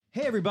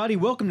Hey everybody,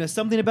 welcome to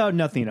Something About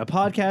Nothing, a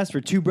podcast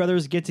where two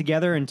brothers get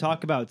together and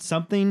talk about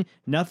something,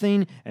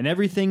 nothing, and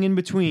everything in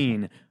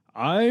between.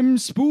 I'm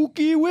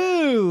Spooky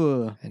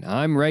Will. And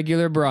I'm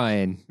Regular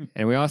Brian.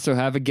 And we also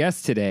have a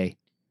guest today.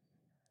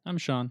 I'm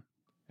Sean.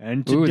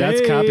 And today Ooh,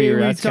 that's copyright.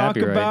 we That's talk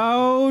copyright.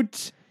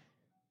 about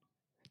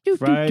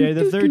Friday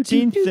the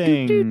 13th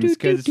things,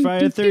 because it's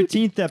Friday the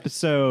 13th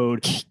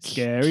episode.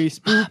 Scary,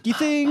 spooky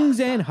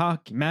things and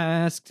hockey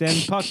masks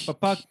and puck.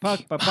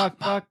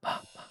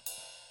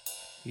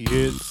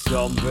 It's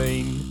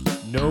something,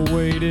 no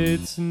wait,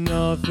 it's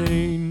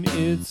nothing,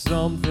 it's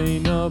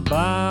something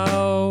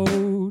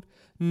about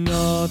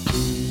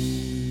nothing.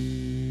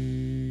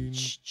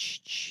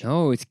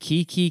 No, it's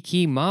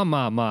Ki Ma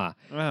Ma Ma.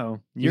 Oh,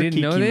 You you're didn't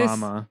Kiki know this?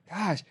 Mama.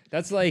 Gosh,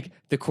 that's like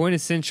the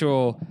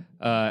quintessential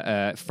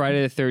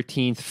Friday the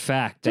 13th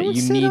fact that Don't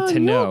you sit need on to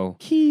your know.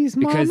 keys,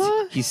 Because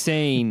Mama. he's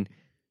saying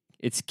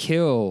it's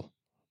kill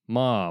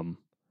mom.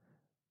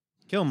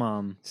 Kill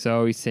mom.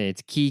 So he's saying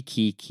it's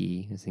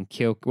Ki. As in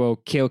kill,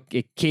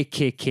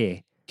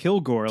 Ki.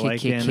 Kilgore, Ki- like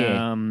ki- in ki.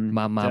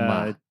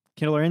 Ma.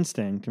 Killer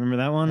Instinct. Remember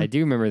that one? I do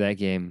remember that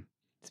game.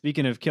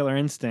 Speaking of Killer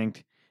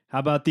Instinct, how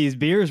about these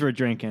beers we're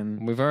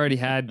drinking? We've already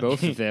had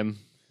both of them.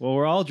 Well,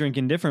 we're all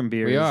drinking different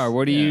beers. We are.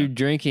 What are Yeah. you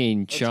drinking,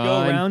 Let's Sean?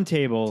 go round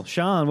table.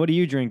 Sean, what are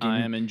you drinking?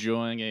 I am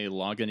enjoying a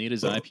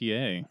Lagunitas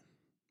IPA.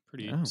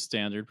 Pretty Oh.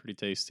 standard, pretty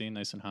tasty,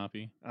 nice and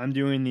hoppy. I'm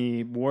doing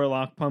the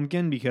Warlock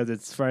Pumpkin because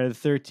it's Friday the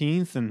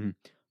 13th and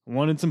I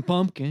wanted some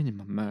pumpkin in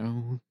my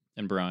mouth.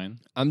 And Brian.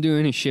 I'm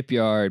doing a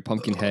Shipyard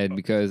Pumpkinhead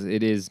because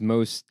it is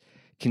most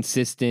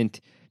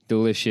consistent,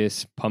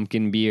 delicious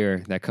pumpkin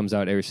beer that comes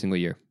out every single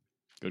year.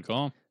 Good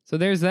call. So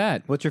there's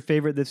that. What's your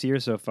favorite this year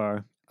so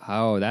far?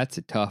 Oh, that's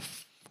a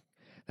tough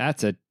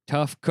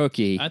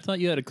cookie. I thought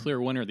you had a clear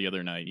winner the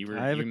other night.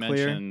 I have you a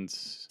clear- mentioned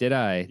Did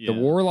I? Yeah. The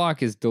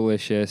Warlock is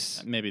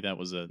delicious. maybe that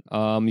was it.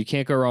 You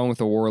can't go wrong with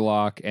the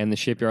Warlock, and the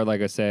Shipyard,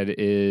 like I said,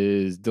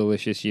 is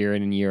delicious year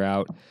in and year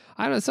out.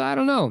 I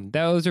don't know.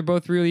 Those are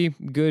both really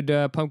good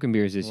pumpkin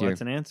beers this Well, year.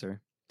 that's an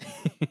answer.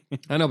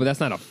 I know, but that's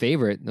not a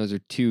favorite. Those are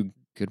two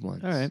good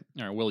ones. All right.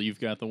 All right, Will, you've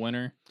got the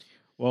winner.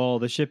 Well,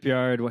 the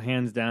Shipyard,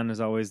 hands down, is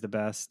always the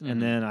best. Mhm.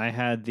 And then I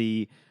had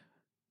the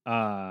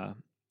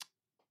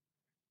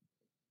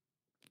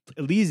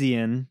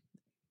Elysian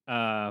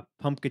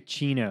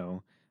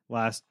Pumpkachino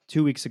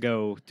 3 weeks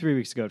ago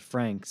at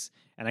Frank's.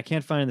 And I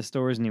can't find it in the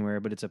stores anywhere,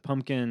 but it's a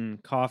pumpkin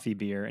coffee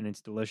beer and it's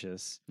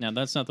delicious. Now,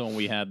 that's not the one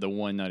we had the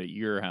one night at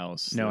your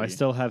house. No, I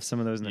still have some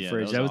of those in the Yeah,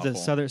 fridge. that That was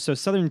was the awful.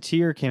 Southern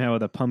Tier came out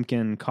with a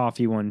pumpkin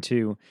coffee one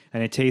too,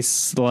 and it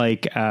tastes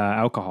like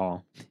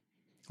alcohol.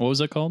 What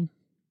was it called?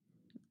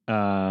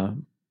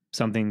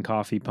 Something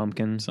coffee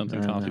pumpkin. Something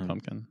I don't coffee know.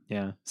 pumpkin.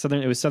 Yeah,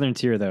 It was Southern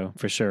Tier though,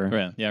 for sure.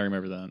 Right. Yeah, I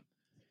remember that.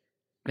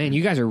 Man,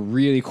 you guys are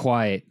really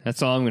quiet.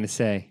 That's all I'm going to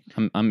say.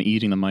 I'm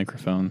eating the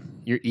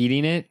microphone. You're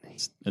eating it?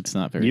 It's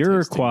not very You're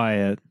tasty.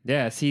 quiet.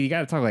 Yeah, see, you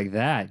got to talk like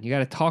that. You got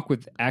to talk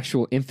with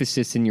actual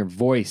emphasis in your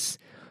voice.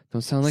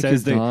 Don't sound like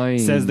says you're dying.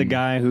 says the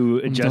guy who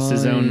adjusts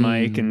his own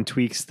mic and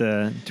tweaks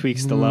the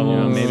level.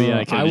 Well, maybe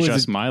I can I was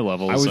adjust my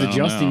levels. I was don't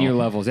adjusting know. your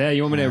levels. Yeah,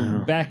 you want me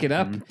to Oh. back it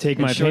up? Take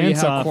and my show you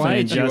pants how off and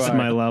quiet you adjust are?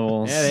 my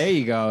levels. Yeah, there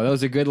you go.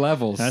 Those are good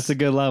levels. That's a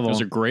good level.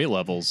 Those are great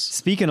levels.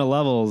 Speaking of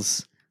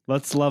levels,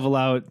 let's level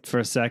out for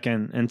a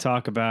second and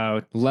talk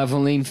about.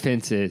 leveling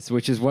fences,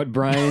 which is what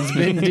Brian's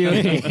been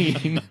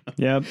doing.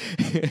 Yep,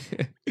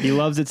 he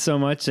loves it so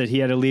much that he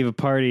had to leave a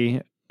party,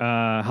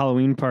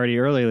 Halloween party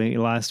early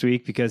last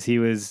week because he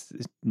was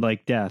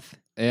like death.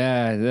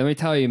 Yeah, let me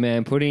tell you,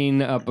 man,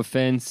 putting up a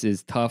fence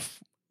is tough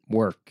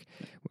work.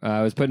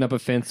 I was putting up a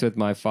fence with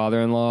my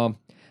father-in-law,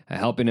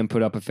 helping him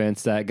put up a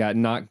fence that got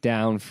knocked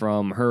down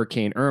from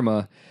Hurricane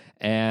Irma.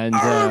 And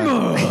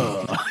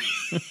oh,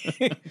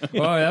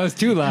 that was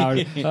too loud.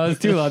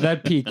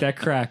 That peaked. That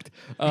cracked.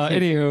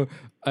 Anywho,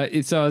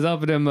 so I was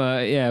helping him,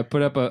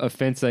 put up a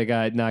fence that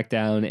got knocked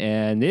down,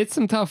 and it's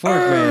some tough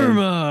work, man.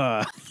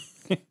 Irma!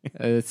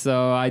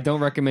 So I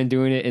don't recommend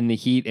doing it in the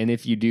heat, and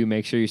if you do,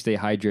 make sure you stay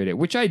hydrated,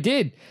 which I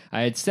did.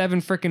 I had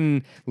 7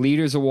 freaking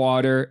liters of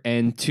water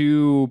and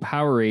 2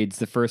 Powerades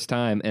the first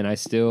time, and I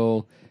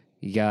still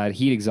got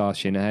heat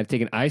exhaustion. I had to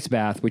take an ice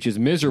bath, which is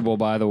miserable,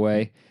 by the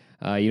way.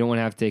 You don't want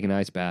to have to take an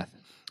ice bath.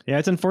 Yeah,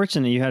 it's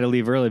unfortunate you had to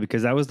leave early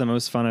because that was the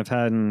most fun I've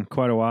had in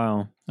quite a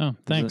while. Oh, It was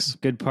thanks. a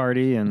good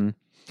party and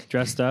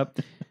dressed up.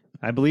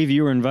 I believe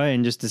you were invited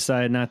and just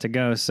decided not to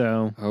go,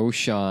 so Oh,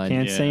 Sean.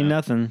 can't say Yeah.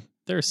 nothing.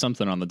 There's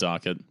something on the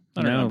docket.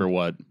 I don't No. remember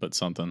what, but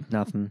something.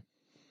 Nothing.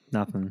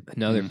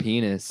 Another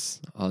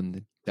penis on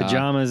the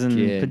Pajamas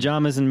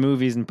and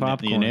movies and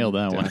popcorn. You nailed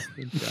that one.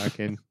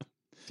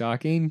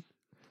 Talking.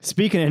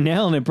 Speaking of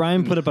nailing it,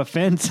 Brian put up a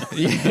fence.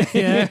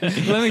 Yeah.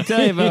 Let me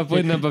tell you about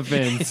putting up a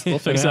fence. We'll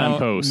fix that in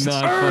post.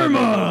 Not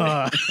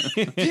Irma!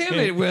 Damn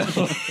it, Will.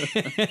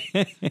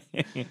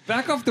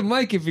 Back off the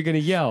mic if you're going to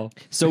yell.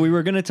 So we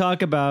were going to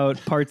talk about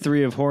part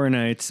 3 of Horror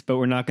Nights, but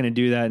we're not going to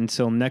do that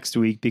until next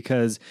week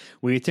because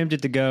we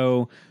attempted to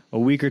go a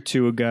week or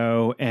two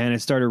ago, and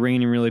it started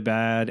raining really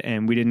bad,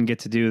 and we didn't get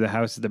to do the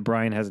houses that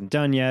Brian hasn't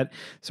done yet,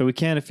 so we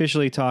can't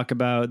officially talk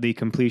about the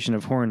completion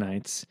of Horror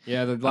Nights.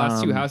 Yeah, the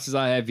last two houses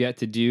I have yet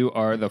to do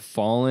are The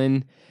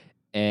Fallen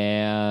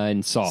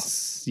and Saw.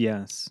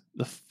 Yes.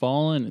 The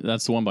Fallen,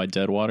 that's the one by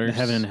Deadwater. The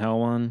Heaven and Hell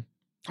one.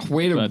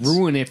 Way to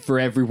ruin it for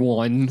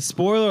everyone.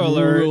 Spoiler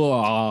alert.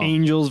 Ugh.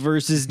 Angels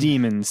versus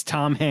Demons.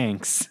 Tom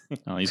Hanks.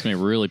 Oh, he's going to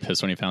be really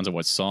pissed when he finds out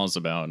what Saw's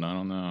about, and I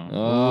don't know.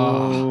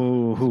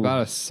 Oh, it's Oh.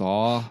 about a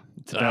saw.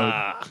 It's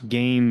about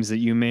games that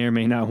you may or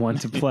may not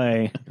want to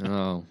play.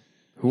 Oh,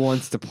 who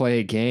wants to play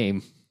a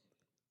game?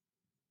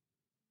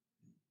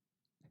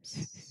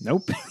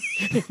 Nope.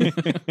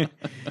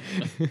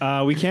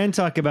 We can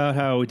talk about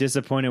how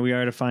disappointed we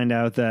are to find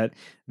out that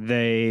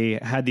they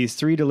had these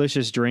 3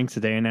 delicious drinks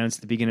that they announced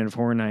at the beginning of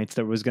Horror Nights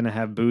that was going to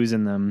have booze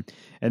in them.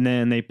 And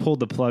then they pulled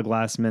the plug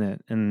last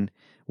minute. And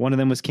one of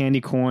them was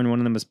candy corn, one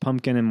of them was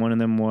pumpkin, and one of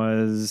them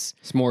was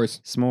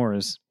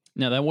s'mores.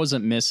 Now, that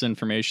wasn't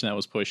misinformation that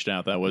was pushed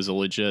out. That was a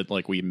legit,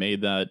 like, we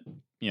made that,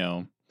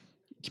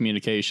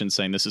 communication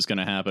saying this is going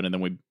to happen, and then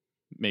we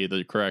made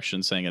the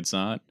correction saying it's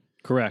not.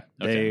 Correct.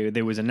 Okay.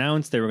 They was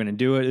announced they were going to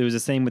do it. It was the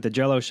same with the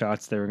Jello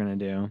shots they were going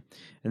to do,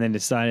 and then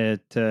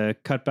decided to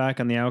cut back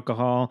on the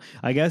alcohol.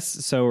 I guess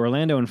so.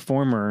 Orlando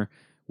Informer,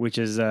 which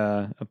is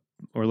a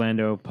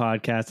Orlando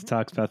podcast that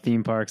talks about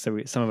theme parks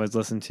that some of us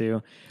listen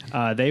to,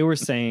 they were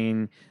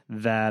saying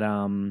that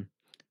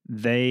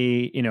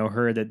they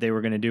heard that they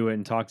were going to do it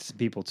and talk to some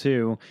people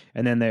too,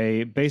 and then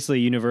they basically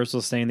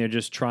Universal saying they're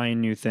just trying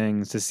new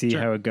things to see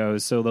how it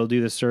goes. So they'll do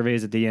the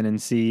surveys at the end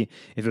and see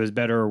if it was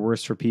better or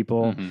worse for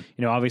people.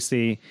 Mm-hmm.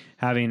 Obviously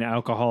having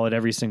alcohol at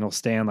every single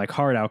stand, like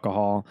hard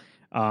alcohol,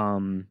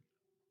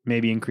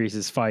 maybe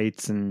increases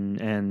fights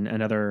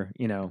and other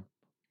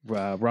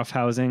rough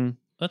housing.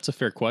 That's a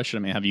fair question.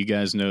 I mean, have you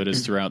guys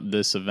noticed throughout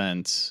this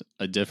event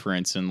a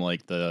difference in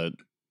like the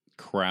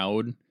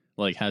crowd?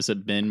 Like, has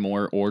it been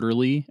more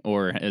orderly,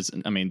 or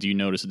do you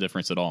notice a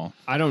difference at all?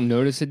 I don't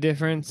notice a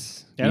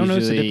difference. I don't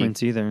notice a Usually-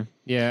 difference either.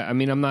 Yeah, I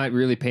mean, I'm not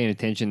really paying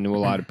attention to a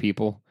lot of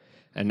people,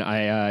 and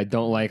I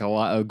don't like a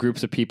lot of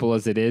groups of people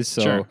as it is.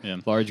 So Sure, yeah.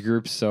 large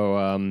groups,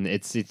 so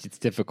it's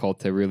difficult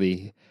to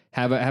really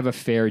have a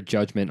fair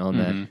judgment on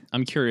that. Mhm.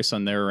 I'm curious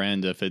on their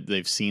end if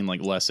they've seen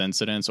like less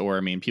incidents,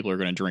 or people are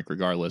going to drink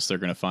regardless. They're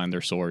going to find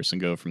their source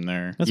and go from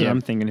there. That's Yeah. what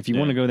I'm thinking. If you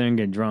want to go there and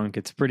get drunk,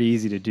 it's pretty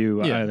easy to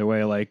do Yeah. either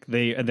way. Like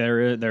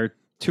there are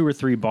 2 or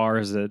 3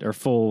 bars that are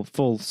full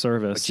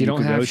service. But you don't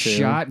could go have to.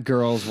 shot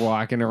girls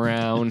walking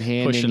around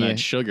handing Pushing you. that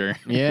sugar.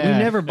 Yeah,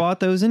 We never bought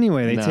those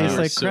anyway. They No. taste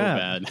They're like so crap.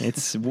 bad.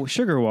 It's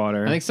sugar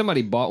water. I think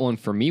somebody bought one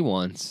for me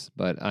once,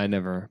 but I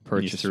never You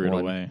purchased threw it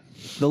one. away.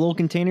 the little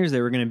containers they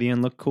were going to be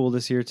in look cool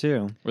this year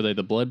too. Were they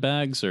the blood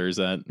bags, or is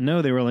that?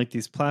 No, they were like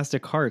these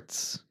plastic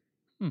hearts.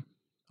 I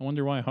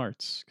wonder why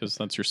hearts, because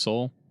that's your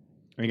soul.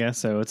 I guess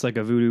so. It's like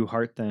a voodoo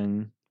heart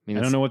thing. mean,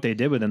 I don't know what they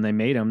did with them. They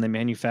made them. They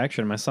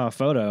manufactured them. I saw a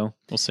photo.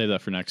 We'll save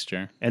that for next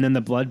year. And then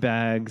the blood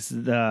bags,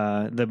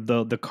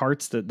 the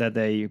carts that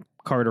they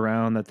cart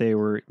around that they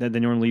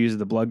normally use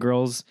the Blood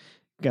Girls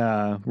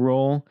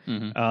roll.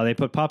 Mm-hmm. They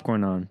put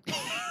popcorn on.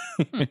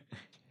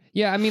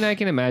 Yeah, I mean, I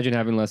can imagine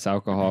having less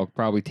alcohol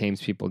probably tames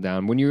people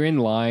down. When you're in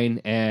line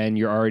and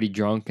you're already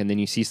drunk and then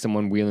you see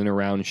someone wheeling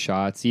around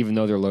shots, even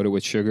though they're loaded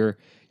with sugar,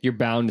 you're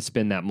bound to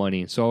spend that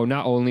money. So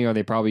not only are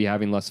they probably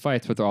having less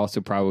fights, but they're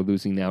also probably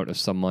losing out of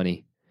some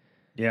money.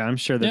 Yeah, I'm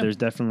sure that Yeah. there's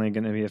definitely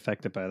going to be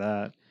affected by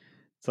that.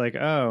 It's like,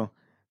 you're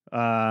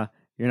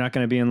not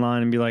going to be in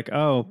line and be like,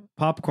 oh,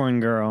 popcorn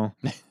girl.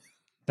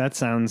 That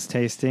sounds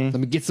tasty. Let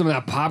me get some of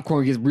that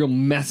popcorn. It gets real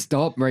messed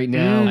up right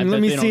now. I bet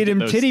Let me they don't see get them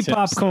those titty tips,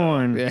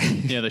 popcorn.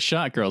 Yeah, the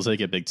shot girls, they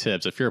get big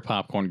tips. If you're a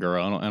popcorn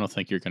girl, I don't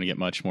think you're going to get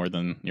much more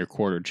than your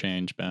quarter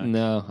change back.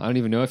 No, I don't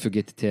even know if you'll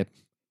get the tip.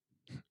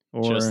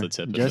 Or Just the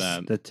tip of just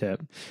that. the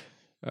tip.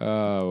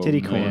 Oh,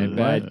 Titty man.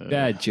 corn.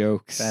 Bad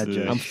jokes. Bad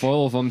jokes. I'm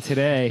full of them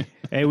today.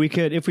 Hey, we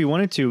could, if we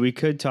wanted to, we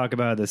could talk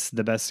about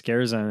the best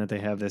scare zone that they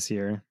have this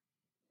year.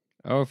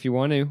 Oh, if you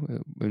want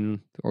to,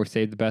 or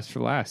save the best for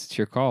last. It's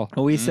your call.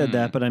 Well, we said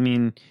that, but I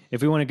mean,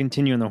 if we want to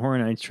continue on the Horror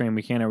Nights train,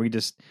 we can. Or we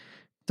just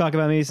talk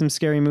about maybe some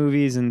scary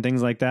movies and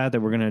things like that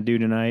we're going to do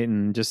tonight,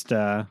 and just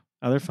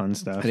other fun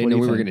stuff. I didn't know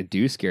we were going to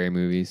do scary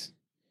movies.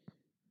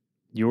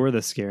 You're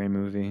the scary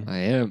movie. I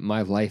am.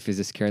 My life is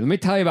a scary. Let me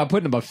tell you about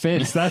putting up a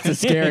fence. That's a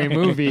scary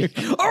movie.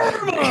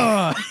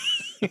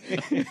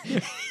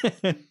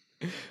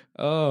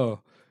 Oh,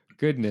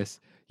 goodness.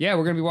 Yeah,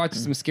 we're going to be watching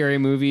some scary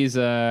movies.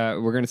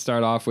 We're going to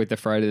start off with the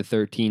Friday the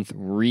 13th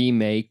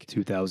remake,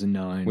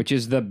 2009. which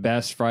is the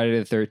best Friday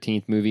the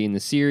 13th movie in the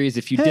series.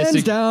 If you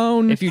Hands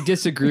down. if you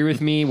disagree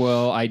with me,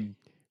 well, I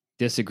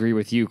disagree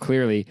with you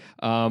clearly.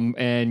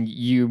 And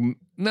you,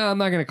 no, I'm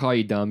not going to call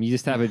you dumb. You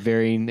just have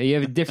you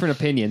have a different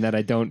opinion that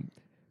I don't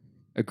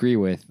agree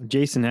with.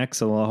 Jason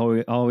X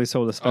will always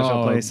hold a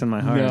special place in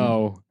my heart.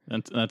 No,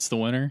 That's the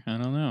winner? I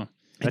don't know.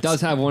 it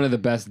does have one of the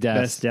best deaths.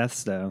 Best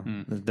deaths, though.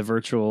 The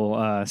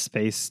virtual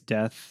space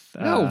death.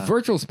 No,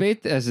 virtual space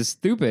death is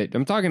stupid.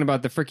 I'm talking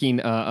about the freaking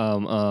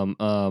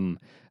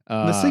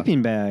the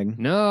sleeping bag.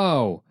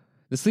 No,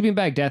 The sleeping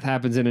bag death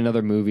happens in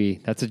another movie.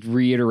 That's a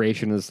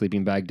reiteration of the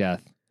sleeping bag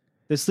death.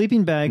 The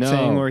sleeping bag No.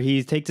 thing where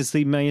he takes the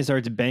sleeping bag and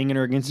starts banging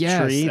her against a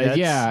tree.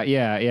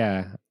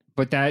 Yeah.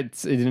 But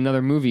that's in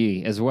another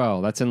movie as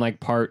well. That's in like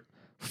part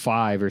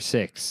 5 or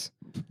 6.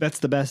 That's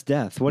the best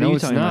death. What No, are you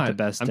it's talking not. about?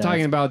 The best I'm death?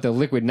 talking about the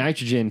liquid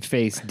nitrogen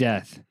face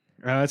death.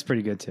 Oh, that's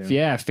pretty good too.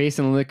 Yeah, face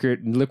and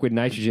liquid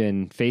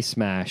nitrogen face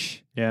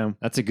smash. Yeah.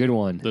 That's a good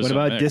one. Those What are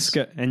about mixed.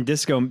 disco?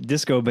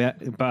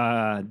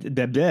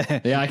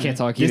 Yeah, I can't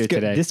talk either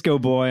today. Disco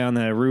boy on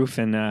the roof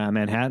in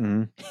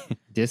Manhattan.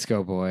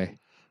 Disco boy.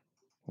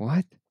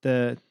 What?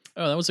 The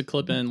Oh, that was a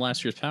clip in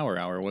last year's Power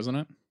Hour, wasn't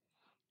it?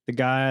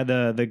 guy,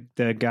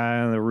 the guy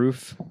on the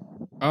roof.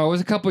 Oh, it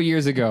was a couple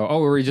years ago. Oh,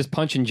 where we just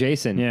punching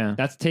Jason. Yeah.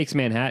 That takes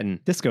Manhattan.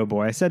 Disco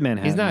boy. I said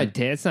Manhattan. He's not.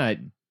 It's not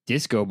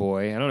Disco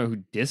Boy. I don't know who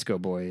Disco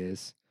Boy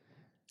is.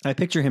 I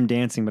picture him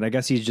dancing, but I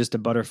guess he's just a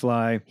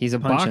butterfly. He's a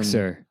punching.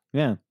 boxer.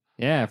 Yeah.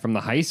 Yeah, from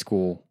the high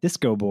school.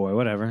 Disco boy.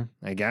 Whatever.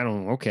 Like, I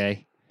don't.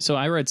 Okay. So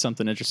I read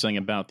something interesting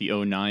about the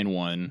 09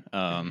 one.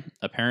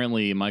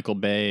 Apparently, Michael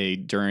Bay,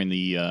 during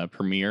the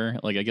premiere,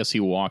 like I guess he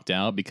walked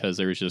out because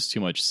there was just too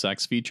much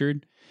sex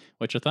featured,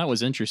 which I thought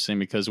was interesting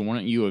because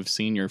wouldn't you have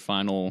seen your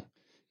final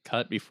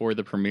cut before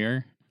the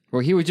premiere?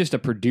 Well, he was just a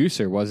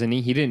producer, wasn't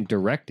he? He didn't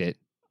direct it.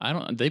 I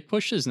don't. They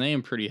pushed his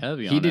name pretty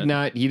heavy on He it. did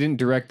not. He didn't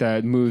direct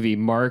the movie.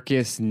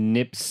 Marcus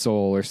Nipsol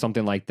or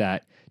something like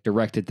that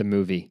directed the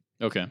movie.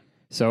 Okay.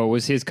 So it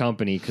was his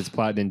company because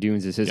Platinum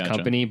Dunes is his Gotcha.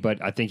 company.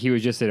 But I think he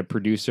was just a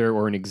producer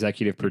or an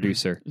executive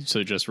producer.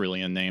 So just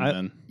really a name I-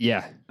 then.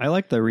 Yeah. I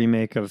like the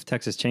remake of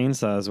Texas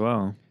Chainsaw as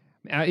well.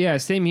 Yeah.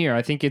 Same here.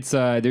 I think it's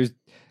there's.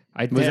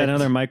 Was that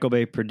another Michael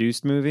Bay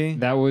produced movie?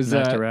 That was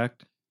not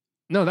direct.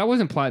 No, that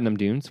wasn't Platinum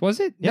Dunes, was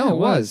it? Yeah, no, it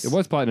was. It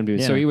was Platinum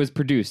Dunes. So Yeah. he was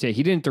produced. Yeah,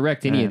 he didn't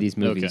direct any Yeah. of these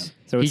movies. Okay.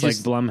 So He it's like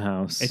just-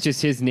 Blumhouse. It's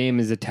just his name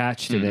is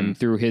attached to them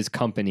through his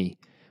company,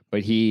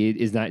 but he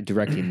is not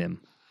directing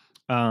them.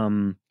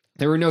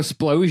 There were no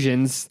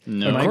explosions.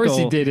 No. Of course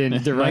he Michael-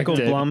 didn't direct Michael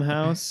it.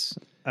 Blumhouse.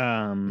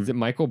 Is it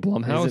Michael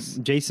Blumhouse? Is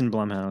it Jason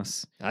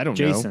Blumhouse. I don't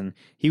know. Jason.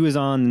 He was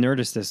on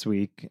Nerdist this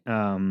week.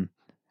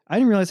 I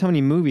didn't realize how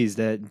many movies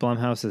that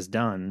Blumhouse has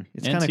done.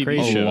 It's And kind of TV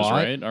crazy. shows, lot.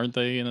 right? Aren't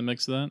they in the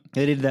mix of that?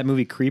 They did that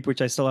movie Creep,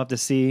 which I still have to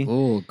see.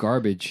 Oh,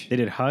 garbage. They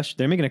did Hush.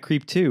 They're making a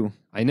Creep too.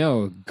 I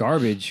know,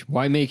 garbage.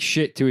 Why make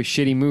shit to a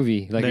shitty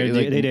movie? They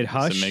did So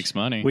Hush, it makes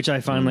money. which I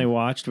finally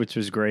watched, which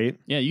was great.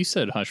 Yeah, you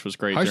said Hush was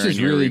great. Hush during is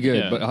your really re-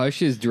 good, yeah. but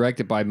Hush is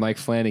directed by Mike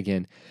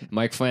Flanagan.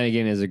 Mike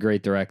Flanagan is a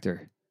great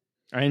director.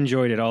 I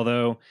enjoyed it,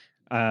 although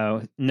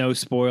no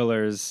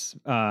spoilers.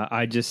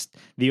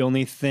 The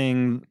only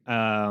thing.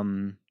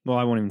 Well,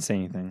 I won't even say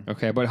anything.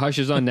 Okay, but Hush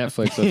is on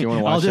Netflix, so if you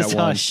want to I'll watch just that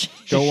one, hush.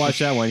 go watch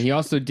that one. He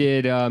also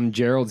did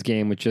Gerald's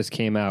Game, which just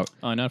came out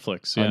on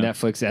Netflix. on Yeah.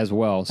 Netflix as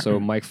well. So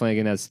Mike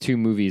Flanagan has 2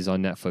 movies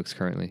on Netflix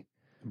currently.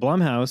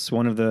 Blumhouse,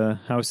 one of the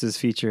houses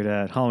featured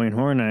at Halloween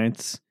Horror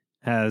Nights,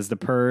 has The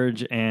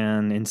Purge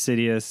and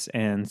Insidious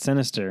and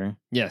Sinister.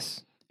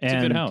 Yes. It's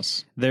and a good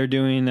house. They're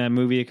doing a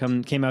movie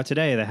that came out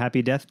today, The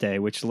Happy Death Day,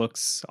 which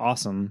looks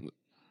awesome.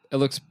 It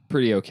looks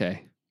pretty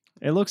okay.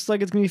 It looks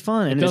like it's gonna be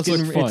fun. And It does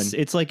look fun.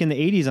 It's like in the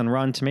 80s on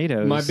Rotten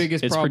Tomatoes. My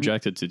biggest It's problem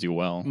projected to do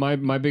well.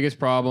 my biggest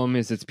problem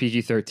is it's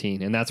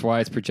PG-13, and that's why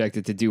it's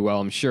projected to do well,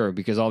 I'm sure,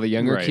 because all the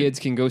younger Right. kids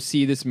can go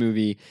see this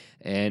movie,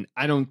 and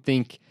I don't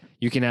think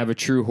you can have a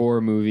true horror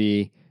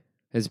movie.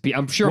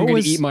 I'm sure I'm What going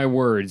was- to eat my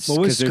words. what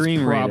was 'cause there's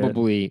Scream rated?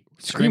 probably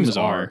Screams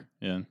are.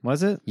 Yeah.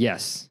 Was it?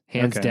 Yes,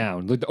 hands Okay.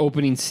 down. Look, the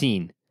opening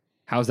scene.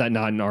 How's that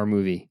not an R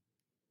movie?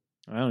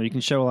 I don't know. You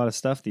can show a lot of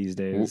stuff these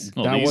days.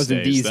 That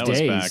wasn't these that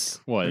days. was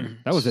back, what?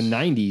 That was the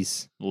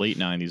 90s. Late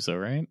 90s, though,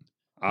 right?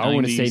 I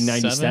want to say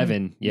 97?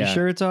 97. Yeah. You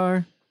sure it's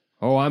R?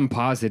 Oh, I'm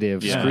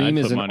positive. Yeah, Scream I'd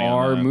is put an money on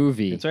R that.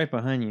 movie. It's right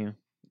behind you.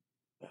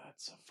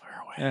 That's so far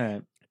away. All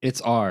right.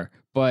 It's R.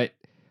 But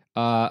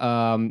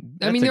I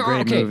That's mean, a there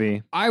are great okay.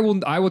 movie. I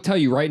will tell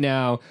you right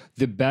now,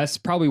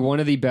 probably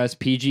one of the best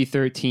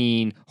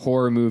PG-13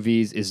 horror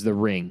movies is The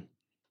Ring.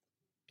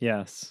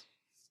 Yes.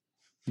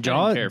 I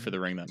Jaws. don't care for the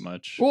Ring that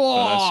much. Whoa.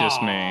 But that's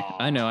just me.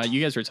 I know.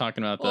 You guys were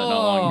talking about that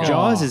not long ago.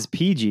 Jaws is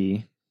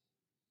PG.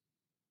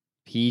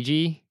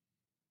 PG?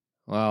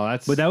 Well,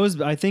 that's But that was,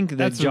 I think that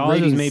That's the Jaws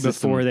was rating made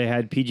system. before they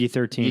had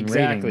PG-13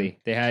 exactly. rating.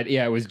 They had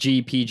it was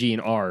G, PG,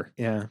 and R.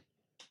 Yeah.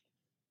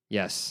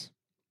 Yes.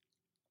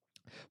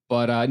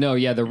 But no,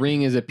 yeah, The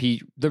Ring is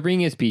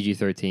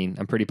PG-13.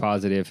 I'm pretty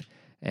positive,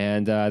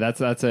 and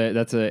that's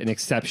an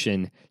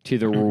exception to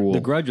the rule.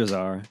 The Grudge was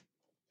R.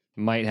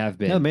 Might have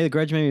been. No, maybe The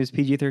Grudge maybe was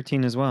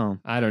PG-13 as well.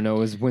 I don't know. It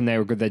was when they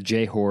were the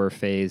J horror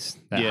phase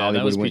that Yeah,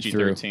 Hollywood that was went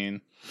through.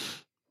 PG-13.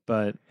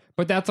 But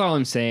But that's all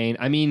I'm saying.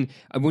 I mean,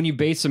 when you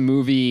base a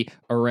movie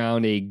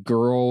around a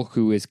girl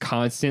who is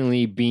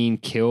constantly being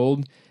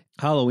killed,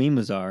 Halloween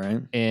was R,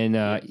 right? and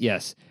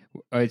yes,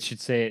 I should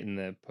say it in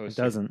the It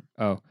poster. doesn't.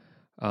 Oh,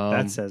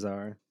 That says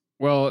R.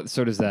 well,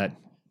 so does that.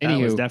 That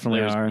was Anywho, definitely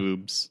There's R.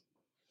 boobs.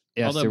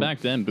 yes, Although there- back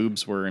then,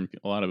 boobs were in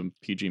a lot of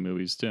PG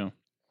movies, too.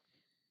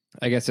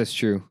 I guess that's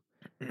true.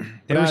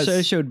 They But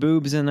they showed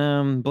boobs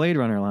in Blade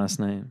Runner last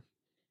night.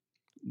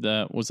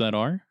 Was that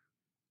R?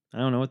 I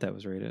don't know what that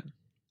was rated.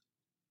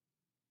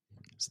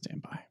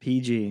 Stand by.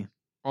 PG.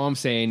 All I'm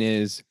saying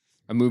is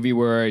a movie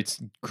where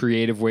it's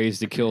creative ways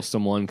to kill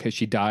someone because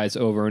she dies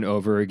over and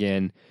over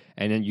again,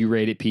 and then you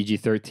rate it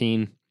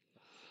PG-13.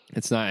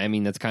 It's not. I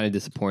mean, that's kind of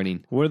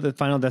disappointing. What are the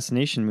Final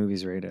Destination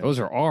movies rated? Those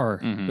are R.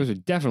 Mhm. Those are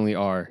definitely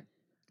R.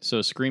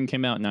 So Scream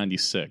came out in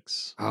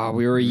 96. Oh,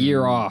 we were a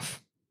year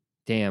off.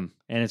 Damn.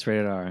 And it's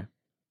rated R.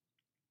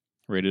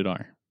 Rated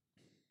R.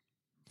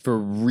 For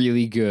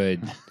really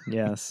good,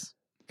 Yes.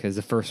 because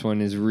the first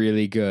one is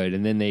really good,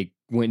 and then they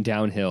went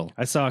downhill.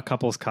 I saw a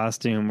couple's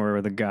costume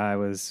where the guy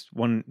was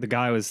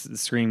the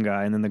Scream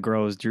guy, and then the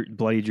girl was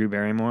Bloody Drew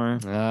Barrymore.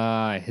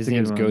 Ah, his It's a good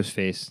name's one.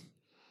 Ghostface.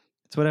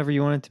 It's whatever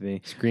you want it to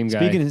be. Scream guy.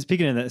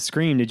 Speaking of that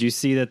Scream, did you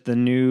see that the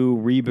new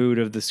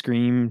reboot of the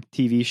Scream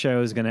TV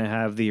show is going to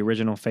have the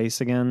original face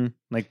again,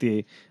 like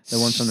the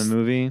one from the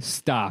movie?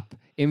 Stop.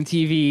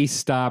 MTV,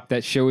 stop.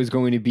 That show is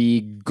going to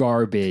be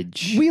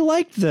garbage. We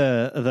liked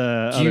the Do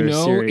you other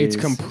know series.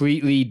 it's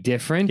completely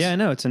different? Yeah,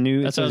 no, it's a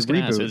new. That's It's what I a was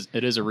going to ask. reboot.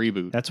 It is a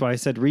reboot. That's why I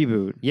said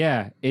reboot.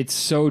 Yeah, it's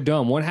so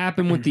dumb. What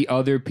happened with the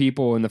other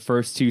people in the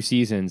first 2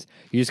 seasons?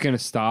 You're just gonna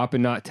stop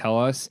and not tell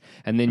us,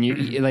 and then you're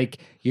gonna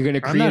I'm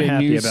not create a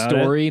happy new about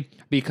story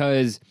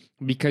because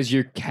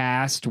your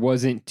cast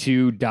wasn't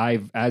too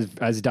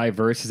as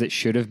diverse as it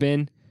should have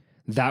been.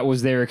 That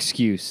was their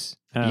excuse.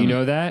 You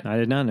know that? I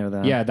did not know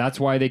that. Yeah, that's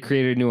why they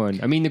created a new one.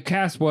 I mean, the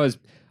cast was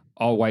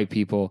all white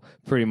people,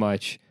 pretty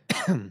much,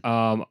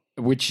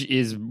 which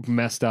is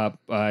messed up,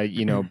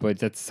 but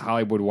that's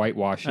Hollywood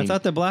whitewashing. I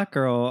thought the black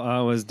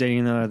girl was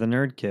dating the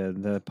nerd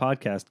kid, the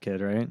podcast kid,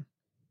 right?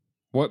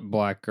 What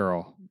black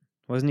girl?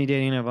 Wasn't he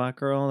dating a black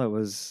girl that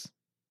was?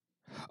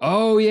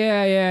 Oh,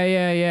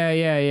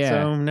 yeah.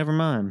 So never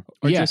mind.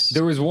 Or Yes, just-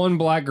 there was one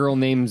black girl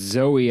named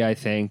Zoe, I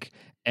think,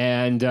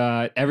 and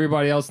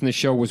everybody else in the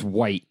show was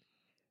white.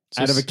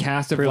 Out of a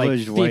cast of like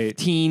privileged white.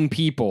 15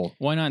 people.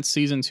 Why not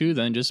season 2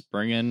 then? Just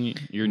bring in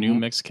your new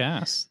mixed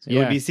cast. It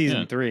would Yeah. be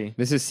season Yeah. 3.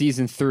 This is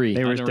season 3.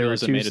 They I were- didn't there were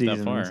realize it 2 made it that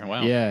seasons. far.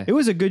 Wow. Yeah. It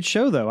was a good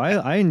show though.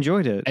 I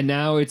enjoyed it. And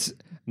now it's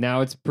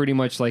pretty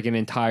much like an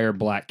entire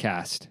black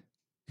cast.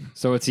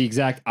 So it's the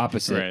exact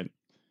opposite. Right.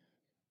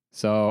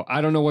 So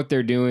I don't know what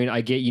they're doing.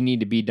 I get you need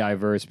to be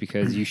diverse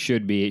because you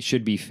should be. It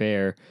should be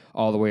fair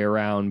all the way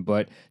around.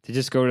 But to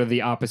just go to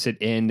the opposite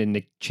end and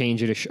to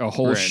change it a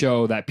whole Right.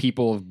 show that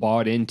people have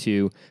bought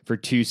into for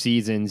 2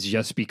 seasons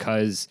just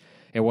because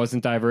it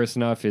wasn't diverse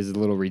enough is a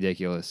little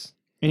ridiculous.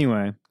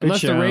 Anyway, good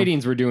Unless show. the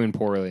ratings were doing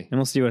poorly. and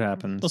we'll see what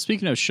happens. Well,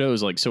 speaking of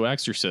shows, so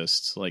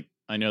Exorcist,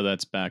 I know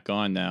that's back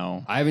on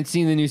now. I haven't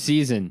seen the new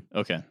season.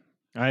 Okay.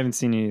 I haven't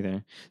seen it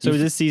either. So is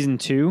this season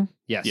 2?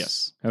 Yes.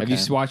 Yes. Have Okay.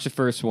 you watched the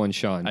first one,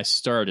 Sean? I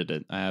started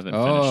it. I haven't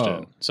finished Oh.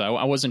 it. So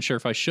I wasn't sure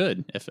if I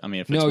should. If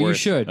it's no, you worth-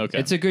 should. Okay.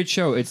 It's a good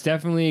show. It's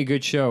definitely a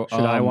good show.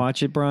 Should I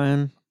watch it,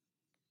 Brian?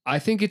 I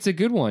think it's a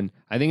good one.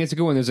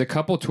 There's a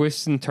couple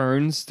twists and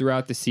turns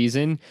throughout the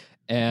season,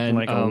 and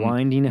Like a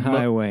winding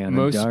highway on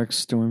most- a dark,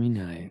 stormy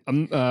night.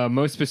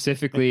 most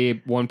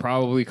specifically, one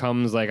probably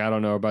comes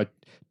about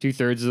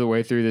 2/3 of the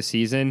way through the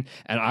season,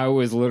 and I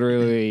was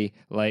literally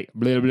like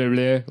blah blah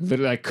blah.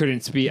 Literally, I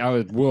couldn't speak. I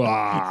was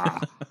wah.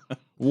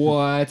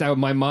 What?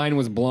 My mind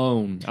was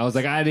blown. I was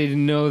like, I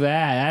didn't know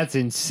that. That's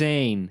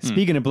insane.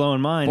 Speaking of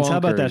blowing minds, how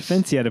about that Bonkers.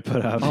 fence you had to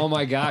put up? Oh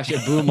my gosh,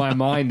 it blew my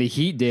mind. The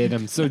heat did.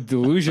 I'm so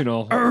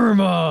delusional.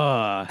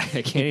 Irma!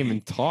 I can't even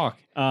talk.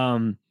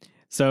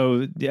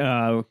 So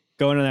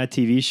going on that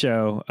TV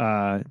show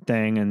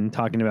thing and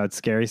talking about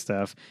scary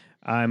stuff,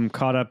 I'm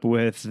caught up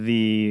with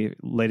the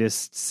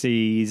latest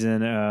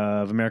season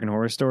of American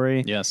Horror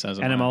Story. Yes, as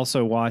And I'm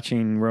also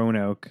watching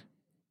Roanoke.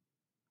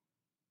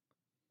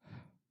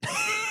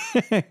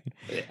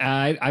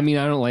 I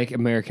don't like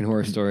American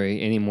Horror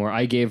Story anymore.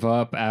 I gave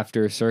up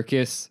after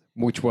Circus,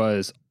 which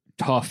was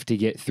tough to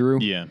get through.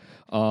 Yeah.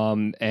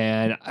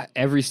 And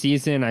every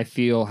season I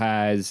feel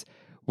has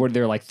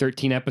they're like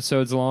 13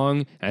 episodes long.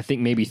 And I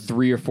think maybe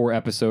 3 or 4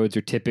 episodes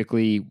are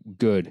typically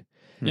good.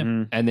 Yeah.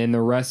 Mhm. And then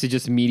the rest is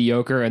just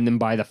mediocre. And then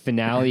by the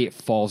finale, it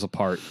falls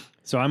apart.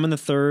 So I'm in the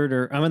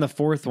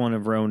 4th one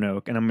of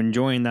Roanoke, and I'm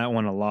enjoying that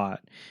one a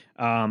lot.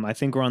 I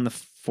think we're on the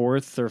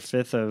 4th or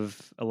 5th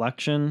of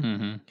Election,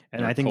 Mm-hmm.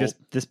 and Or I think Colt.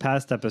 this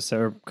past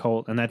episode,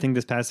 Colt, and I think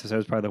this past episode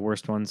is probably the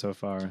worst one so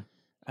far.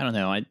 I don't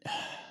know.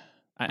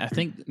 I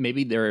think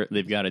maybe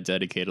they've got it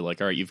dedicated. All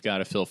right, you've got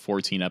to fill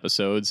 14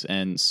 episodes,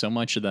 and so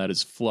much of that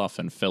is fluff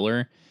and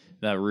filler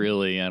that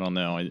really, I don't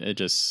know. It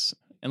just,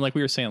 and like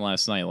we were saying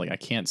last night, I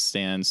can't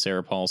stand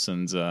Sarah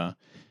Paulson's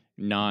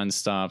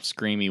nonstop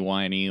screamy,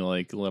 whiny,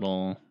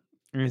 little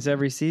It's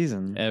every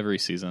season. every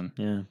season,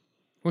 Yeah.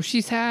 Well,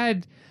 she's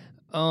had,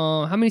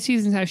 how many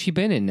seasons has she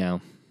been in now?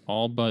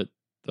 all but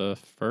the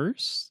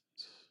first.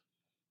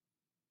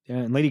 Yeah,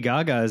 and Lady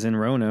Gaga is in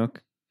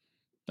Roanoke.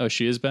 Oh,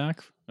 she is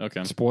back.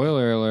 Okay.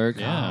 Spoiler alert.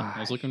 Yeah, I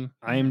was looking.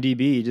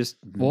 IMDb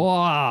just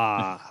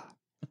Blah.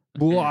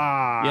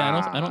 Blah.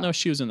 Yeah, I don't know if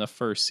she was in the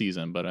first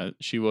season, but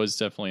she was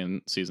definitely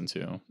in season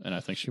 2, and I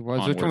think She was.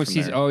 Which onward one was from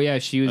season? there. Oh, yeah,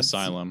 she was.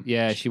 Asylum.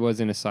 Yeah, she was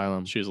in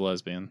Asylum. She was a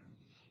lesbian.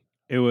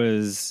 it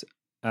was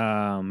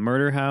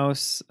Murder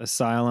House,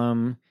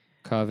 Asylum,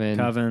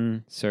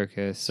 Coven,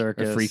 Circus, or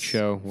Freak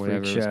Show,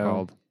 whatever Freak it's Show.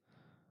 called.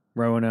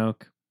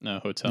 Roanoke. No,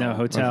 Hotel. No,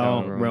 Hotel,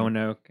 Hotel,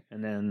 Roanoke,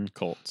 and then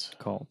Cult.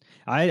 Cult.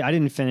 I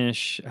didn't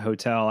finish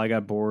Hotel. I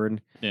got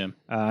bored. Yeah.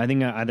 I think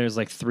there's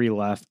like 3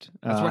 left.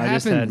 That's what I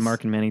just had happens.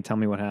 Mark and Manny tell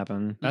me what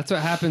happened. That's what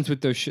happens with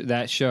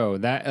that show.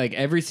 That like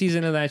every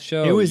season of that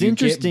show, It was you get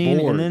interesting,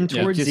 bored. and then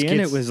It towards just the end,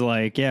 gets- it was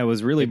like, it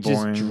was really it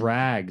boring. just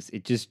drags.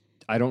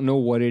 I don't know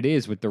what it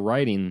is with the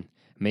writing.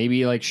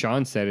 Maybe like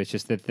Sean said, it's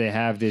just that they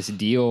have this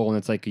deal, and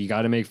it's like you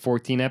got to make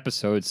 14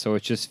 episodes, so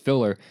it's just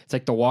filler. It's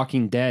like The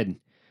Walking Dead.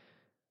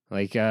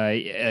 Like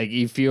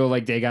you feel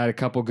like they got a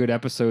couple good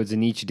episodes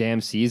in each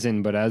damn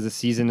season, but as a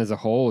season as a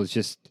whole, it's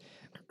just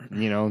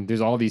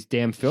there's all these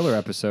damn filler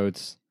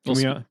episodes.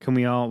 Can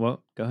we all?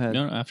 Well, go ahead.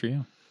 No, after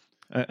you.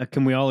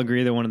 Can we all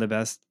agree that one of the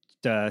best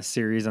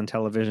series on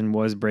television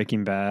was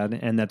Breaking Bad,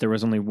 and that there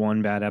was only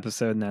one bad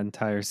episode in that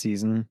entire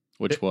season?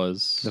 Which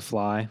was The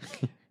Fly.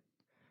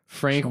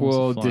 Frank Sean's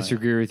will fly.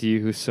 disagree with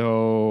you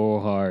so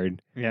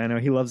hard. Yeah, I know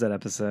he loves that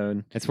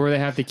episode. It's where they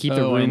have to keep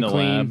the Oh, room in the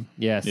clean. lab.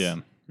 Yes. yeah.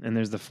 And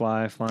there's the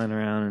fly flying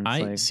around, and it's I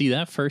like, see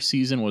that first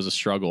season was a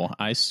struggle.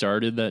 I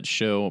started that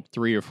show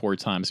 3 or 4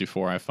 times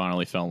before I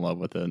finally fell in love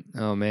with it.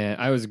 Oh man,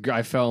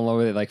 I fell in love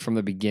with it like from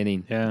the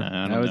beginning. yeah,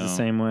 I I don't was know. the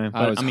same way.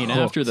 I was I mean, hooked.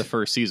 after the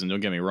first season, don't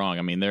get me wrong.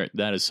 I mean,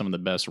 that is some of the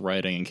best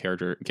writing and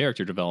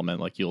character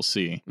development like you'll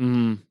see.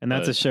 Mm. And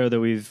that's but- a show that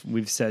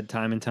we've said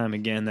time and time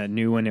again that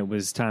knew when it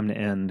was time to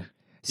end.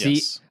 See,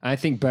 Yes. I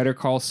think Better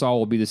Call Saul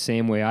will be the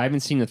same way. I haven't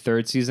seen the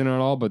 3rd season at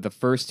all, but the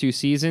first 2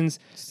 seasons,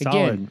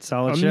 again,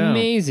 Solid show.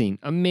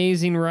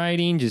 amazing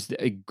writing, just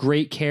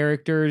great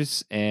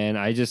characters, and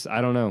I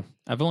don't know.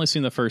 I've only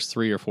seen the first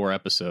 3 or 4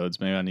 episodes.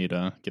 Maybe I need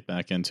to get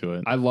back into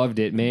it. I loved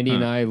it. Mandy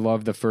and I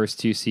loved the first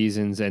 2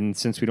 seasons, and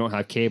since we don't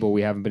have cable,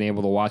 we haven't been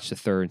able to watch the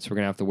 3rd, so we're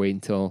gonna have to wait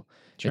until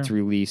it's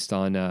released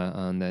on the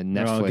Netflix.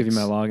 Here, I'll give you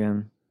my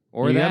login.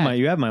 or you that.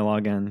 have my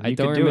login. I You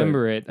don't could do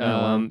remember it. Oh,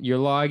 well. Your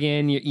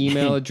login, your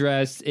email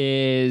address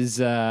is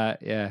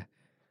yeah.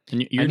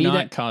 And I you're need not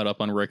that- caught up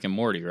on Rick and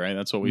Morty, right?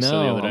 That's what we said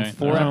the No, other day. I'm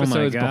 4 Oh my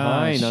episodes gosh.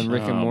 behind on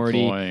Rick and Oh,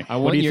 Morty. boy. I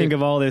want What do you your- think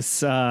of all this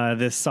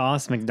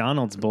sauce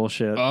McDonald's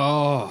bullshit?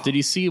 Oh, Did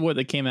you see what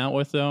they came out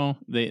with though?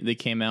 They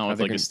came out with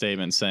they're like gonna- a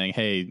statement saying,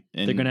 "Hey,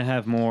 and They're gonna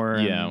have more.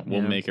 yeah, and, we'll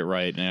you know. make it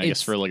right." And I guess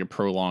It's- for like a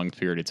prolonged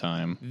period of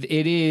time.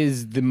 it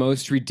is the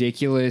most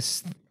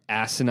ridiculous,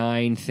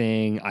 asinine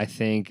thing. I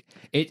think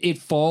it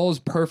falls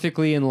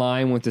perfectly in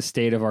line with the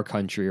state of our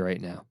country right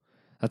now.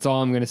 That's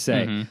all I'm going to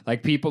say. Mhm.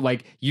 Like people,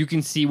 like you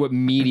can see what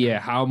media,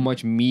 how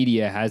much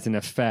media has an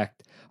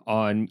effect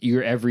on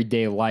your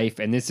everyday life,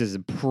 and this is a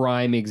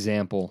prime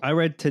example. I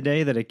read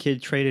today that a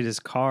kid traded his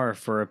car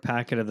for a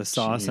packet of the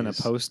sauce and a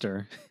Jeez.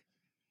 poster.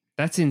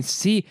 That's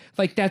insane.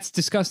 Like that's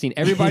disgusting.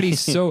 Everybody's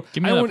so.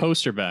 Give me I that don't-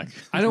 poster back.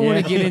 I don't want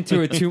Yeah. to get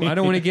into it too. I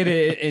don't want to get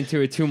into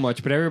it too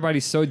much. But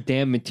everybody's so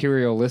damn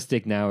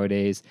materialistic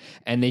nowadays,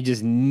 and they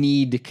just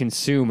need to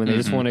consume, and they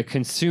just Mhm. want to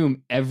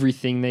consume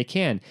everything they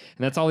can, and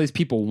that's all these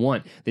people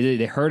want.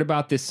 They heard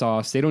about this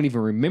sauce. They don't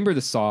even remember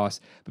the sauce,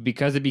 but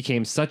because it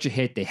became such a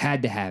hit, they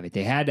had to have it.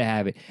 They had to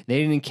have it.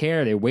 They didn't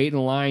care. They wait in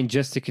line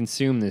just to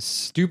consume this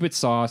stupid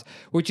sauce,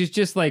 which is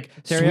just like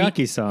Teriyaki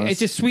sweet- sauce. It's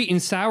just sweet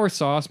and sour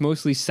sauce,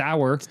 mostly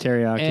sour.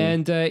 Teriyaki.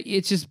 And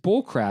it's just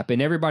bullcrap,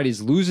 and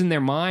everybody's losing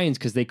their minds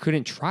because they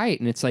couldn't try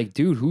it. And it's like,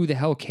 dude, who the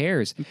hell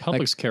cares?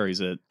 Publix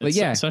carries it. But It's,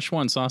 yeah.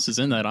 Szechuan sauce is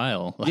in that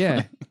aisle.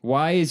 Yeah,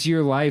 why is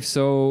your life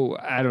so?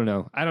 I don't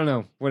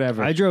know.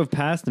 Whatever. I drove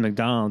past the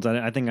McDonald's.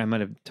 I think I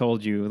might have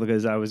told you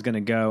because I was going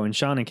to go, and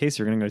Sean and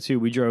Casey were going to go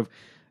too.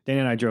 Danny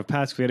and I drove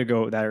past because we had to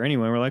go there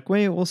anyway. We're like,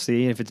 wait, we'll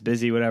see if it's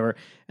busy, whatever.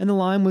 And the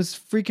line was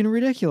freaking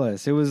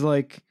ridiculous. It was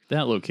like,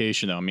 That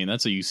location, though, I mean,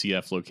 that's a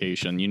UCF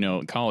location. You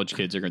know, college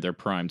kids are their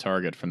prime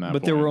target from that.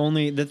 but there were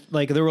only there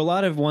were a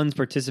lot of ones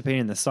participating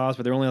in the sauce,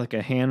 but there were only like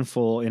a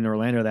handful in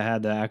Orlando that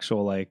had the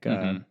actual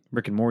Mhm.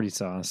 Rick and Morty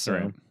sauce. So.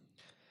 Right.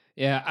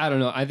 Yeah, I don't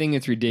know. I think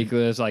it's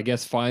ridiculous. I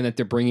guess fine that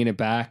they're bringing it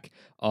back.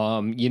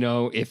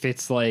 If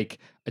it's like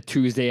a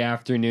Tuesday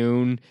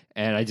afternoon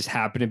and I just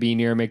happen to be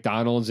near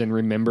McDonald's and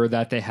remember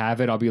that they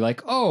have it, I'll be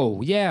like,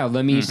 oh yeah,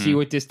 let me see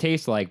what this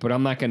tastes like. But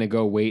I'm not going to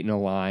go wait in a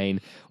line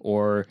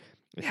or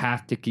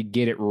have to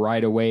get it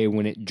right away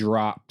when it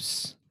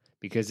drops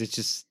because it's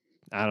just,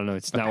 I don't know.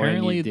 It's not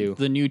Apparently, what I need to do.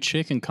 the new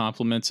chicken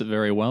complements it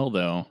very well,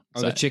 though.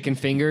 Oh, the chicken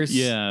fingers?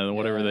 Yeah,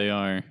 whatever they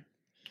are.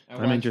 I I'm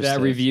watched interested.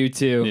 that review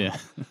too.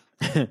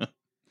 Yeah.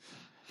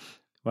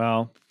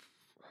 Well,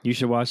 you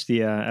should watch the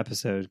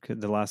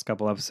the last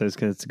couple episodes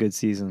because it's a good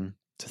season.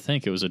 To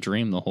think it was a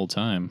dream the whole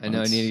time. I know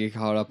I That's- need to get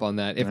caught up on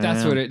that. If I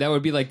that's know. what that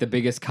would be like the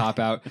biggest cop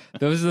out.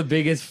 Those are the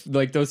biggest,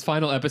 like those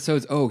final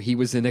episodes. Oh, he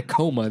was in a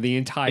coma the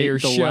entire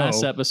the show.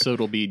 last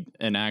episode will be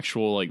an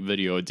actual like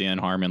video of Dan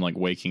Harmon like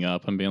waking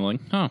up and being like,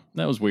 "Huh,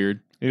 that was weird."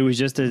 It was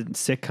just a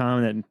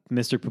sitcom that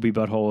Mr. Poopy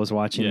Butthole was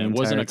watching. Yeah, the it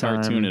wasn't a entire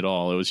cartoon time. at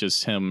all. It was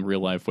just him real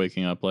life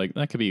waking up. Like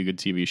that could be a good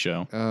TV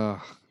show. Ugh.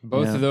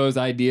 Both Yeah. of those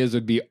ideas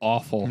would be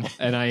awful,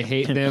 and I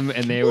hate them.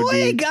 And they would Well,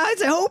 hey be. guys,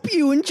 I hope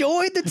you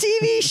enjoyed the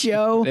TV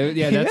show.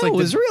 Yeah, that's it like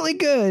was the, really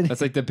good. that's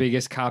like the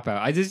biggest cop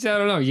out. I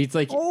don't know. It's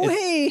like Oh,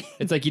 hey.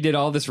 it's like you did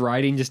all this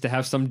writing just to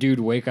have some dude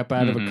wake up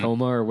out of a Mhm.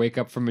 coma or wake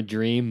up from a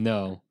dream.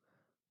 No,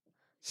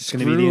 It's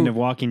going to be the end of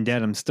Walking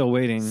Dead. I'm still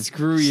waiting.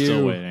 Screw you.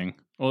 Still waiting.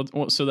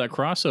 Well, so that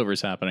crossover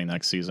is happening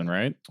next season,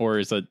 right? Or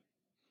is that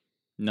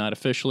not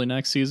officially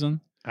next season?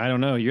 I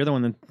don't know. You're the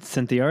one that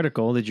sent the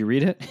article. Did you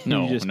read it?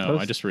 No, You no.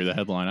 post- I just read the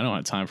headline. I don't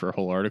have time for a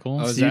whole article.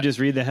 Oh, So is you that- just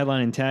read the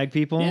headline and tag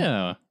people?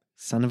 yeah.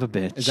 Son of a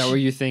bitch. Is that what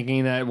you're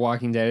thinking that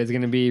Walking Dead is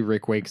going to be?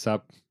 Rick wakes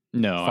up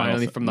No. I don't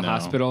finally thi- from the no.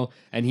 hospital,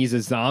 and he's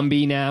a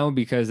zombie now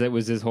because it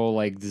was his whole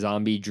like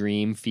zombie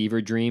dream,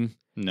 fever dream.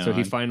 No. So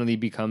he finally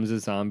becomes a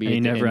zombie. And he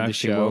at the never end of the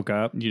actually show. woke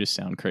up. You just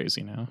sound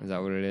crazy now. Is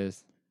that what it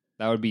is?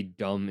 That would be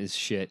dumb as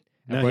shit.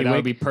 No, but he that wake-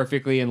 would be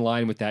perfectly in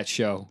line with that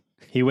show.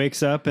 He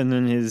wakes up and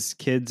then his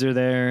kids are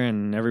there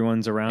and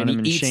everyone's around And he him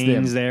and eats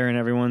Shane's them. there and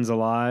everyone's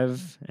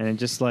alive. And it's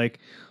just like,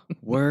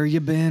 where you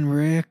been,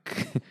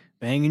 Rick?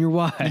 Banging your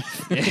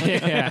wife.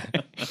 Yeah.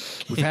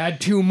 We've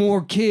had 2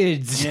 more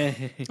kids.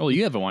 Oh,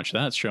 you haven't watched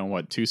that show in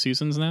what, 2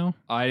 seasons now?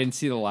 I didn't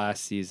see the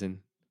last season.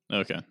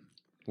 Okay.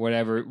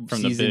 Whatever.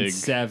 From the season big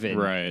 7.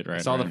 Right. I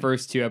saw the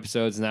first 2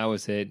 episodes and that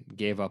was it.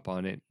 Gave up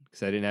on it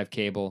because I didn't have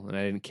cable and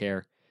I didn't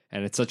care.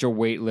 And it's such a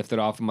weight lifted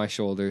off of my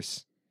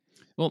shoulders.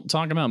 Well,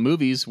 talking about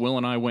movies, Will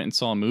and I went and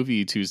saw a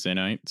movie Tuesday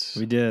night.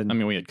 We did. I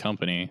mean, we had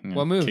company. You know,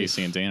 What movie?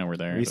 Casey and Dana were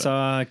there. We but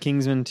saw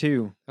Kingsman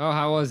 2. Oh,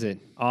 how was it?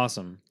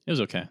 Awesome. It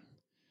was okay.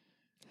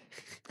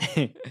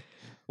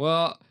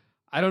 Well,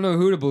 I don't know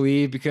who to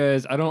believe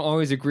because I don't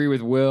always agree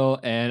with Will,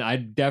 and I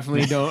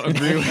definitely don't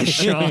agree with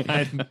Sean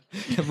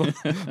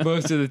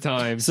most of the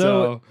time.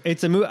 So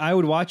it's a movie. I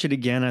would watch it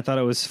again. I thought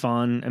it was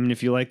fun. I mean,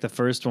 if you like the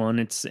first one,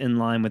 it's in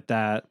line with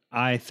that,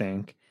 I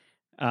think.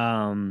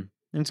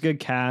 It's a good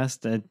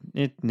cast. A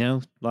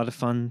lot of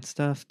fun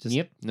stuff. Just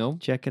yep, no,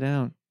 check it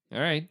out. all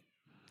right.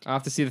 I'll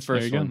have to see the There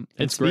first you go. one.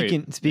 It's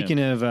Speaking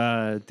great. of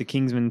the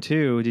Kingsman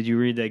 2, did you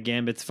read that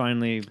Gambit's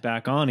finally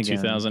back on Yeah.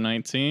 again?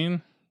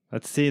 2019.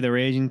 Let's see, the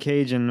Raging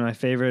Cajun, my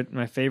favorite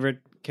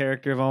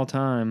character of all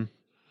time.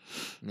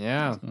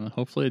 Yeah,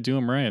 Hopefully, I do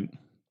him right.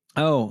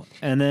 Oh,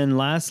 and then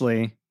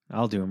lastly,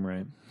 I'll do him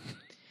right.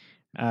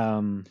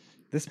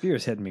 This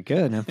beer's hitting me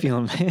good. I'm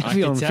feeling I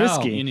feeling can tell.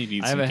 frisky. You need to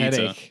eat I have some a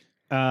pizza.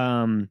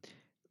 headache.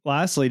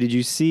 Lastly, did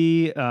you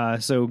see?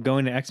 So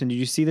going to X-Men, did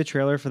you see the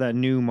trailer for that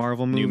new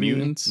Marvel movie? New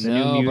Mutants? The New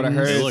No, but I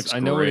heard Mutants? It looks I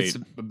know what it's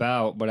great.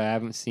 about, but I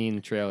haven't seen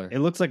the trailer. It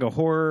looks like a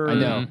horror. I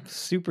know.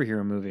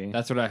 superhero movie.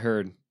 That's what I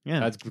heard. Yeah,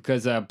 That's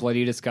because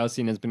Bloody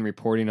Disgusting has been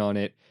reporting on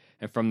it.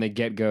 And from the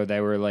get-go, they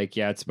were like,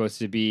 yeah, it's supposed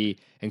to be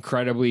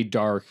incredibly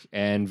dark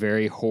and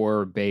very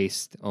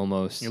horror-based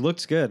almost. it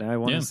looks good. I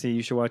want Yeah. to see.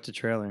 You should watch the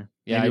trailer.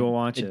 Yeah, Maybe we'll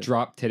watch it.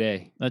 dropped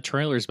today. That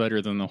trailer's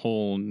better than the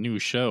whole new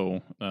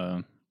show.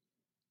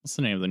 What's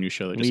the name of the new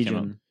show that just came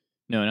out? Legion.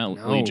 No, not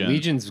No, Legion.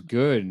 Legion's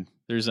good.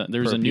 There's a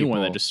for new one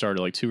that people. just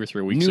started like 2 or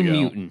 3 weeks New ago.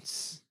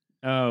 Mutants.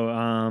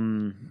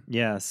 Oh,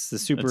 yes, the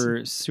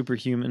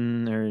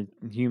superhuman or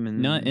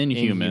human. Not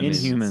Inhumans.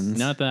 Inhumans.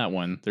 Not that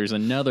one. There's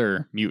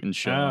another mutant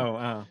show.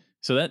 Oh.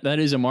 So that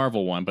is a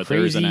Marvel one, but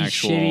there's an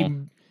actual.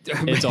 shitty...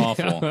 It's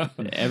awful.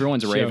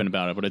 Everyone's Show. raving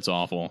about it, but it's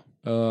awful.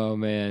 Oh,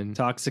 man.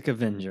 Toxic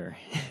Avenger.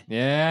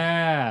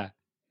 Yeah.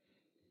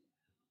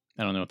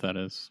 I don't know what that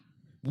is.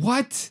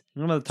 What?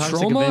 You know about the Toxic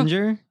Trauma?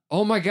 Avenger?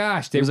 Oh, my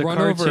gosh. They It was a run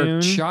over a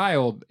cartoon.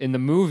 child in the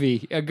movie.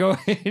 Go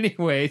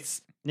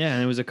anyways. Yeah,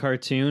 and it was a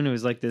cartoon. It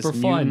was like this For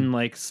fun. mutant,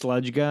 like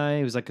sludge guy.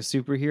 He was like a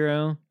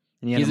superhero,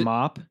 and he had He's a a-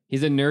 mop.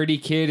 He's a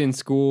nerdy kid in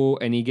school,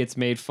 and he gets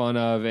made fun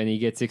of, and he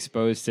gets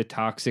exposed to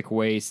toxic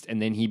waste,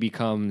 and then he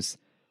becomes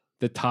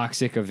the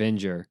Toxic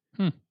Avenger.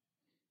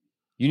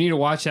 You need to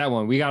watch that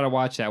one. We got to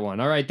watch that one.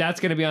 All right, that's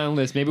going to be on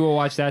the list. Maybe we'll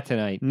watch that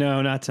tonight.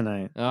 No, not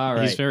tonight. All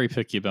right. He's very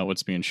picky about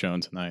what's being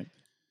shown tonight.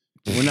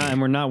 We're not,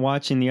 and we're not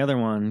watching the other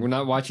one. We're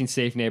not watching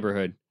Safe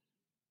Neighborhood.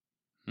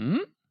 Hmm?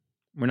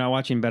 We're not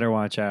watching Better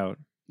Watch Out.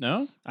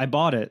 No? I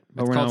bought it,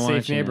 but It's we're called not Safe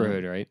watching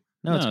Neighborhood, It. right?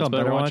 No, it's called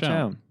Better Watch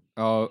Out.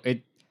 Oh,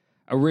 it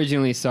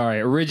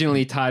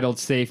originally titled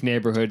Safe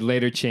Neighborhood,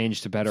 later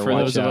changed to Better For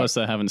Watch those Out. of us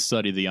that haven't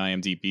studied the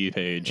IMDb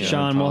page, Yeah.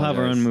 Sean, we'll have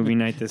our own apologize. movie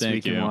night this Thank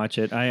week and you. watch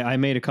it. I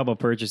made a couple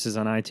purchases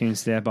on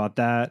iTunes today. I bought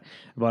that.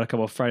 I bought a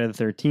couple of Friday the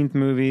 13th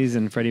movies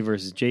and Freddy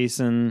vs.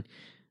 Jason.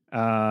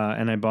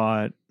 And I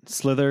bought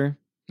Slither.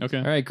 Okay.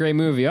 All right, great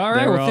movie. All They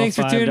right, were well, all thanks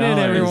for tuning in, $5.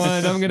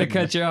 everyone. I'm going to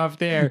cut you off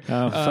there.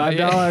 $5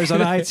 yeah. on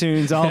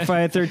iTunes, all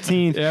Friday the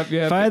 13th.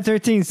 Yep. Friday the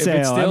 13th sale. If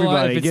it's still,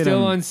 Everybody, if it's get still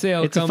 'em. on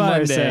sale, It's a come fire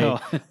Monday.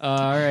 sale.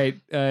 All right,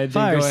 then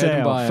Fire go ahead and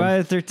sale. buy 'em.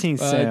 Friday the 13th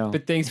sale.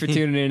 But thanks for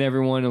tuning in,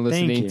 everyone, and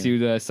Thank listening you. to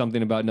the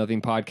Something About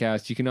Nothing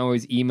podcast. You can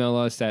always email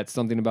us at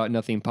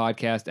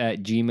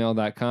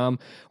somethingaboutnothingpodcast@gmail.com,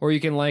 or you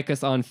can like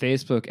us on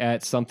Facebook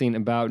at Something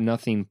About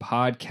Nothing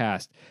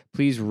Podcast.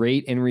 Please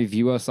rate and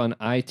review us on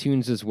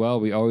iTunes as well.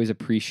 We always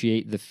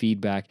appreciate the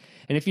feedback.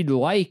 And if you'd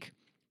like,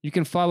 you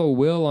can follow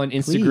Will on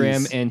Instagram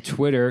Please. and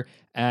Twitter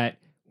at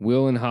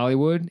Will in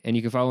Hollywood. And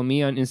you can follow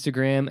me on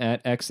Instagram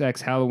at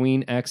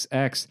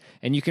XXHalloweenXX.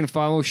 And you can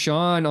follow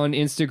Sean on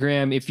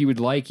Instagram if you would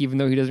like, even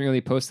though he doesn't really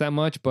post that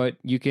much. But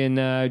you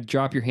can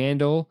drop your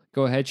handle.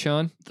 Go ahead,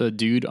 Sean. The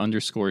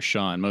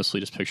dude_Sean. Mostly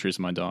just pictures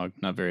of my dog.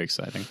 Not very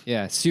exciting.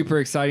 Yeah, super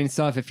exciting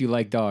stuff if you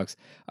like dogs.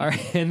 All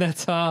right, and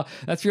that's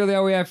really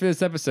all we have for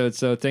this episode.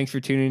 So thanks for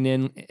tuning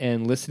in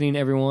and listening,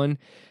 everyone.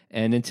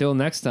 And until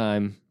next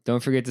time,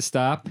 don't forget to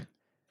stop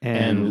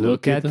and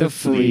look at the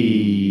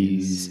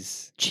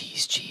fleas.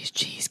 Cheese, cheese,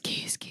 cheese,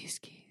 keys, keys,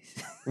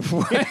 keys.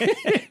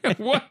 What?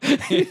 What?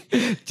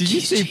 Did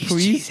you say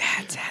please? Cheese,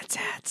 hats, hats,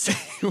 hats.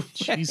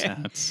 Cheese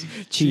hats.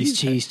 Cheese,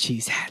 cheese,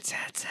 cheese, hats,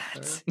 hats,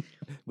 hats.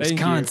 Thank you.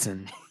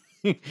 Wisconsin.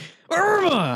 Irma!